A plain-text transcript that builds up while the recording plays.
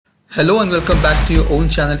Hello and welcome back to your own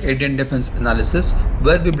channel Indian Defense Analysis,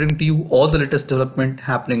 where we bring to you all the latest development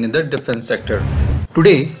happening in the defense sector.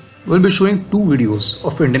 Today, we'll be showing two videos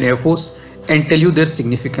of Indian Air Force and tell you their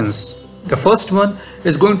significance. The first one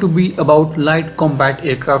is going to be about Light Combat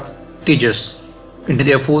Aircraft TEJAS.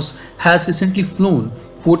 Indian Air Force has recently flown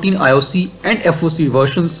 14 IOC and FOC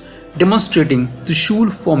versions demonstrating Trishul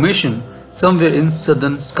Formation somewhere in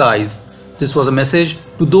southern skies. This was a message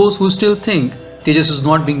to those who still think Tejas is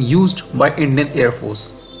not being used by Indian Air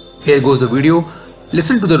Force. Here goes the video.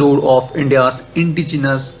 Listen to the roar of India's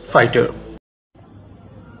indigenous fighter.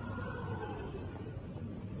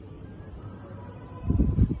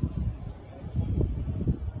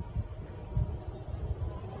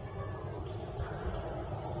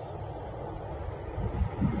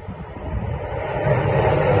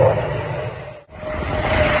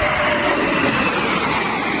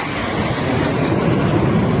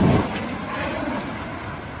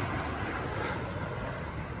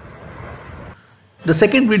 The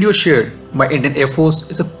second video shared by Indian Air Force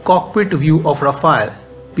is a cockpit view of Rafale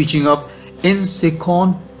pitching up in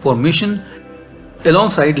Sekhon formation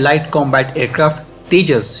alongside Light Combat Aircraft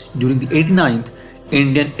TEJAS during the 89th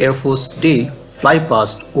Indian Air Force Day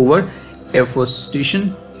Flypast over Air Force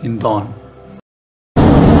Station Hindon.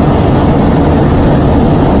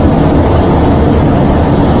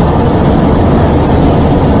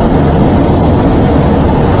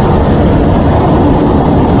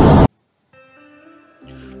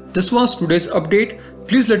 This was today's update.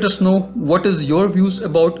 Please let us know what is your views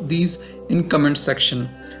about these in comment section.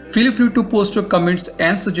 Feel free to post your comments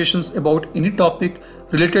and suggestions about any topic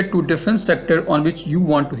related to defense sector on which you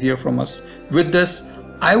want to hear from us. With this,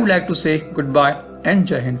 I would like to say goodbye and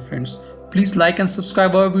Jai Hind friends. Please like and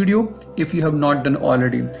subscribe our video if you have not done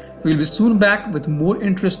already. We will be soon back with more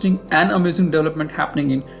interesting and amazing development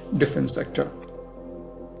happening in defense sector.